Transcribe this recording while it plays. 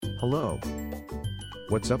Hello.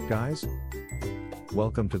 What's up, guys?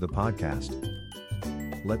 Welcome to the podcast.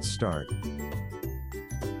 Let's start.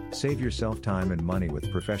 Save yourself time and money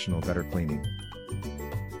with professional gutter cleaning.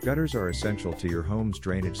 Gutters are essential to your home's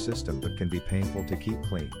drainage system but can be painful to keep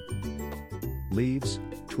clean. Leaves,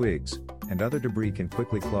 twigs, and other debris can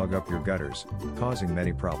quickly clog up your gutters, causing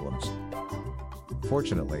many problems.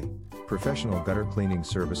 Fortunately, professional gutter cleaning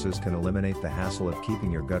services can eliminate the hassle of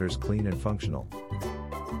keeping your gutters clean and functional.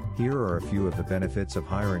 Here are a few of the benefits of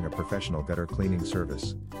hiring a professional gutter cleaning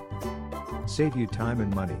service. Save you time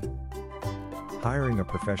and money. Hiring a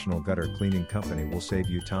professional gutter cleaning company will save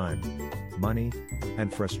you time, money,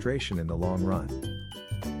 and frustration in the long run.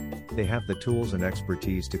 They have the tools and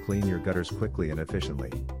expertise to clean your gutters quickly and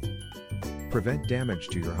efficiently. Prevent damage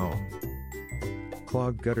to your home.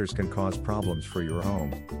 Clogged gutters can cause problems for your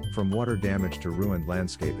home, from water damage to ruined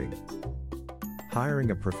landscaping.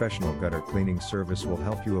 Hiring a professional gutter cleaning service will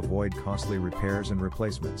help you avoid costly repairs and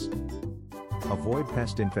replacements. Avoid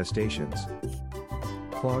pest infestations.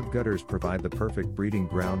 Clogged gutters provide the perfect breeding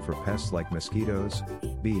ground for pests like mosquitoes,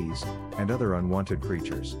 bees, and other unwanted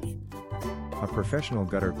creatures. A professional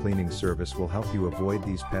gutter cleaning service will help you avoid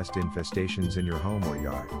these pest infestations in your home or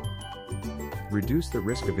yard. Reduce the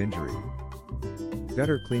risk of injury.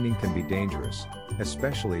 Gutter cleaning can be dangerous,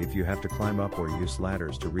 especially if you have to climb up or use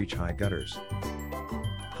ladders to reach high gutters.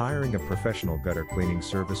 Hiring a professional gutter cleaning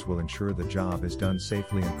service will ensure the job is done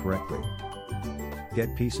safely and correctly.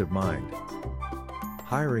 Get peace of mind.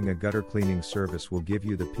 Hiring a gutter cleaning service will give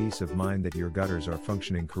you the peace of mind that your gutters are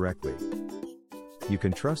functioning correctly. You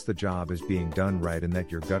can trust the job is being done right and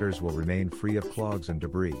that your gutters will remain free of clogs and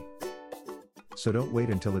debris. So don't wait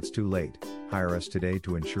until it's too late. Hire us today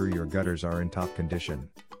to ensure your gutters are in top condition.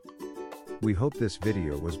 We hope this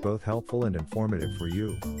video was both helpful and informative for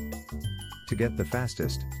you. To get the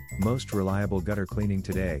fastest, most reliable gutter cleaning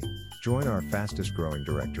today, join our fastest growing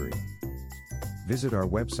directory. Visit our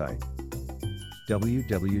website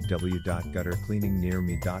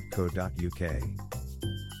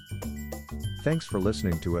www.guttercleaningnearme.co.uk. Thanks for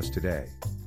listening to us today.